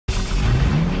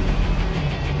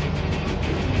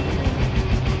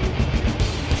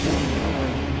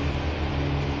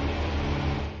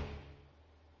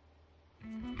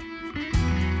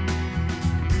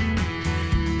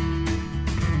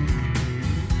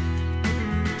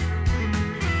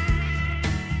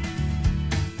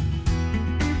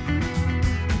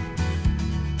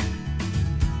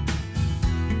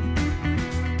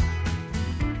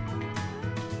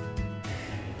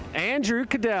Andrew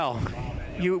Cadell,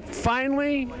 you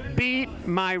finally beat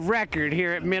my record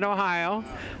here at Mid-Ohio.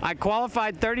 I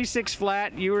qualified 36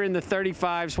 flat. You were in the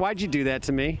 35s. Why'd you do that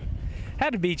to me?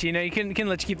 Had to beat you. You know, you couldn't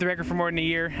let you keep the record for more than a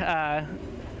year.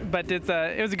 But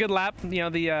it was a good lap. You know,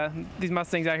 these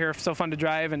Mustangs out here are so fun to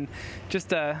drive, and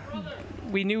just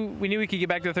we knew we could get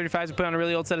back to the 35s. We put on a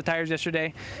really old set of tires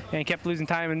yesterday, and kept losing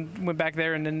time, and went back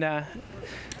there, and then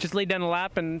just laid down a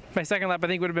lap. And my second lap I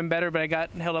think would have been better, but I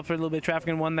got held up for a little bit of traffic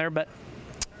and won there. But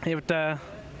oh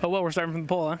well, we're starting from the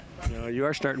pole, huh? No, you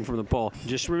are starting from the pole.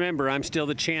 Just remember, I'm still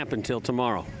the champ until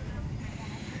tomorrow.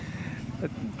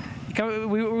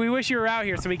 We wish you were out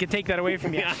here so we could take that away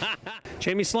from you.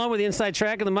 Jamie Sloan with the Inside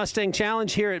Track of the Mustang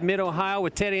Challenge here at Mid-Ohio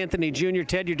with Ted Anthony Jr.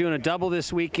 Ted, you're doing a double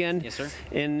this weekend. Yes, sir.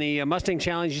 In the Mustang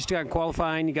Challenge, you still got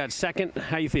qualifying. You got second.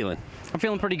 How you feeling? I'm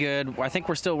feeling pretty good. I think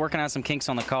we're still working out some kinks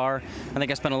on the car. I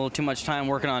think I spent a little too much time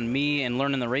working on me and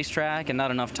learning the racetrack, and not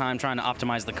enough time trying to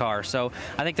optimize the car. So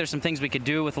I think there's some things we could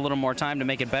do with a little more time to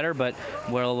make it better, but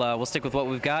we'll stick with what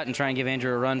we've got and try and give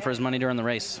Andrew a run for his money during the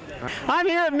race. I'm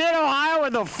here at Mid-Ohio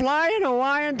with the flying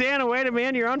Hawaiian Dan Away,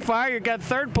 man. You're on fire. You got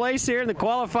third place here in the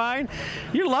qualifying.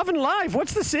 You're loving life.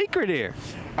 What's the secret here?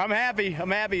 I'm happy.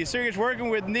 I'm happy. Serious working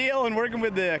with Neil and working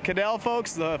with the Cadell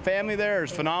folks. The family there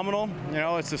is phenomenal. You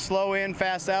know, it's a slow in,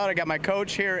 fast out. I got my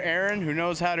coach here, Aaron, who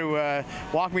knows how to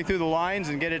walk me through the lines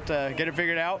and get it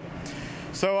figured out.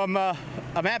 So I'm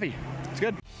happy. It's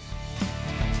good.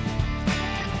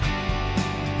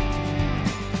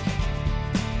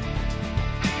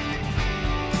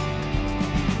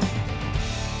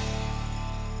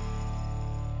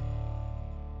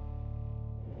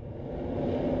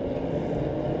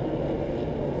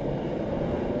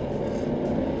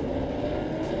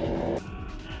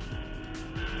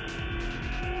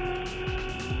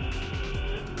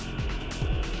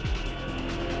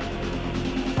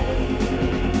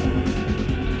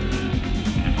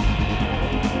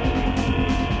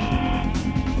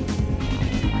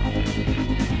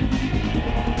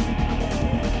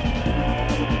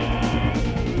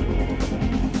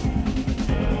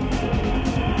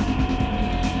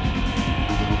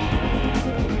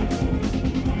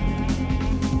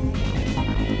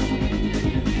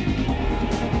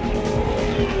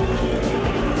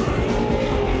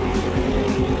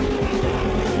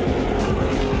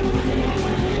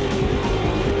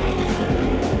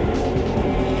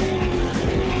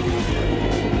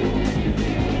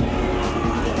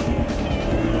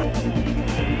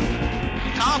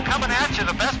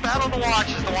 The best battle to watch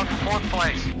is the one for fourth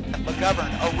place.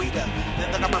 McGovern, Owita,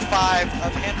 then the number 5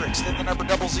 of Hendricks, then the number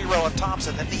 00 of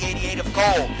Thompson, then the 88 of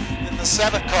Cole, then the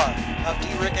 7 car of D.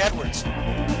 Rick Edwards.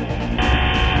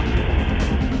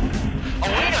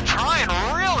 Owita trying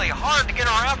really hard to get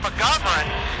around McGovern.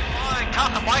 I think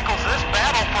Tom Michaels, this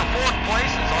battle for fourth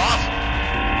place is awesome.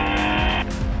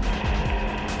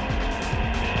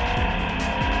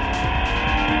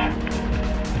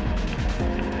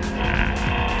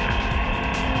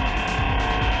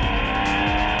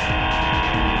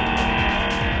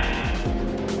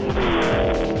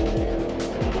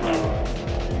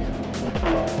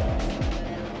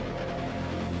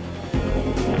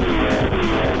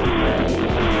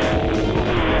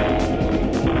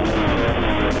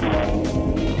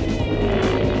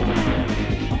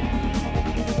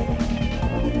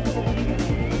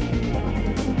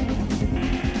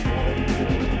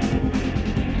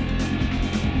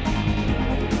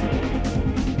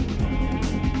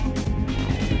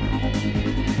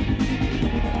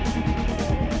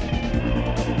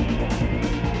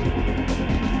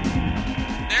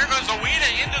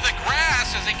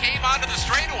 Onto the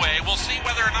straightaway. We'll see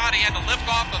whether or not he had to lift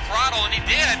off the throttle, and he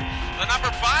did. The number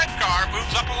 5 car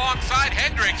moves up alongside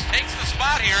Hendricks, takes the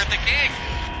spot here at the King.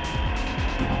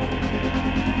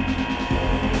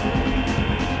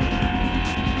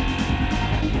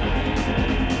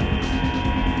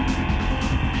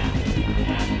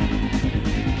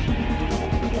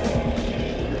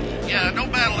 Yeah, no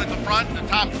battle in the front. The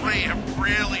top 3 have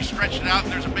really stretched it out,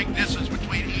 and there's a big distance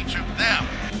between each of them.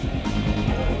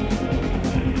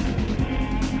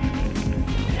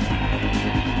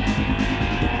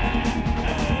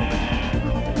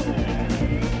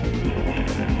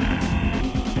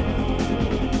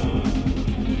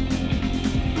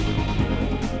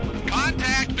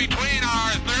 Between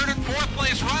our third and fourth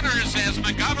place runners as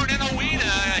McGovern and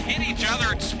Owita hit each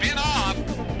other and spin off.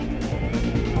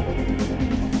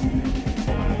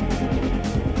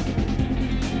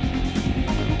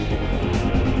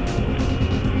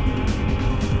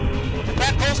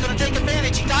 Brad Cole's going to take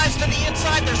advantage. He dives to the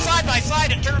inside. They're side by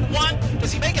side in turn 1.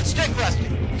 Does he make it stick, Rusty?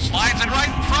 Slides it right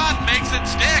in front, makes it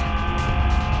stick.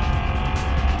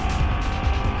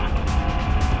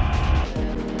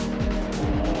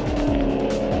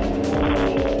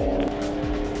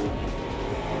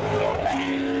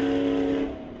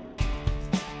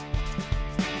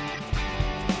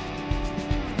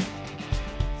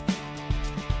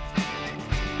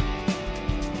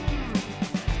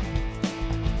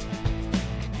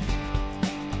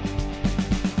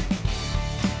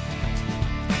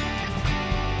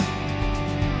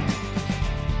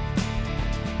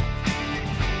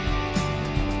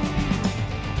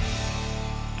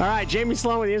 All right, Jamie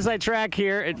Sloan with the Inside Track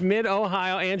here at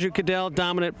Mid-Ohio. Andrew Cadell,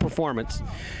 dominant performance.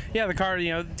 Yeah, the car,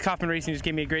 Kaufman Racing just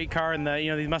gave me a great car, and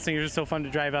these Mustangs are just so fun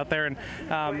to drive out there. And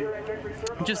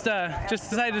just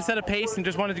decided to set a pace and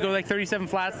just wanted to go like 37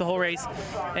 flats the whole race.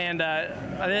 And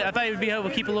I thought he would be able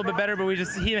to keep a little bit better, but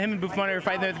him and Buffon were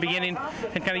fighting there at the beginning,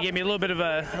 and kind of gave me a little bit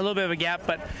of a gap.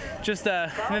 But just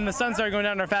and then the sun started going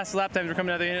down, and our fastest lap times were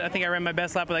coming out. I think I ran my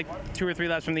best lap with like 2 or 3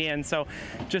 laps from the end. So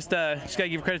just gotta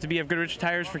give credit to BF Goodrich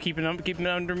Tires for keeping it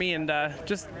under me, and the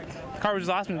car was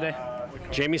just awesome today.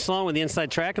 Jamie Sloan with the Inside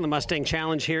Track and the Mustang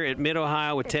Challenge here at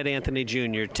Mid-Ohio with Ted Anthony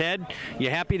Jr. Ted, you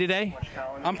happy today?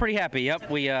 I'm pretty happy. Yep,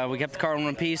 we kept the car in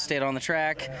one piece, stayed on the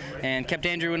track, and kept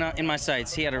Andrew in my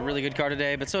sights. He had a really good car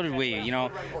today, but so did we.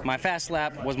 My fast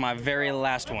lap was my very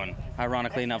last one,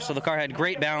 ironically enough. So the car had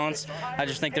great balance. I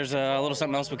just think there's a little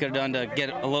something else we could have done to get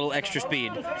a little extra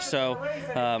speed. So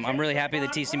I'm really happy the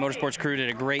TC Motorsports crew did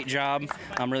a great job.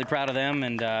 I'm really proud of them,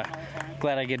 and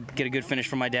glad I get a good finish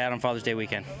from my dad on Father's Day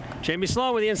weekend. Jamie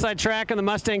Sloan with the Inside Track and the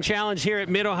Mustang Challenge here at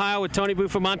Mid-Ohio with Tony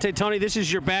Buffon. Tony, this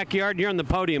is your backyard. You're on the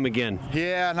podium again.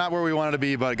 Yeah, not where we wanted to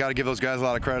be, but got to give those guys a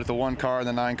lot of credit. The 1 car and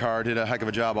the 9 car did a heck of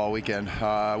a job all weekend.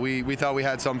 We thought we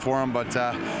had something for them, but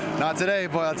not today.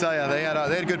 But I'll tell you, they had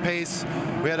a good pace.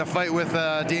 We had a fight with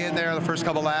Dan there the first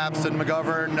couple laps, and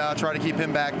McGovern try to keep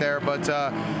him back there. But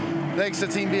thanks to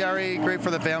Team BRE. Great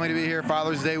for the family to be here.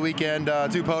 Father's Day weekend,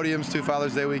 2 podiums, 2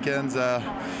 Father's Day weekends.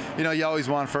 You always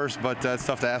want first, but it's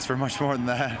tough to ask for much more than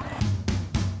that.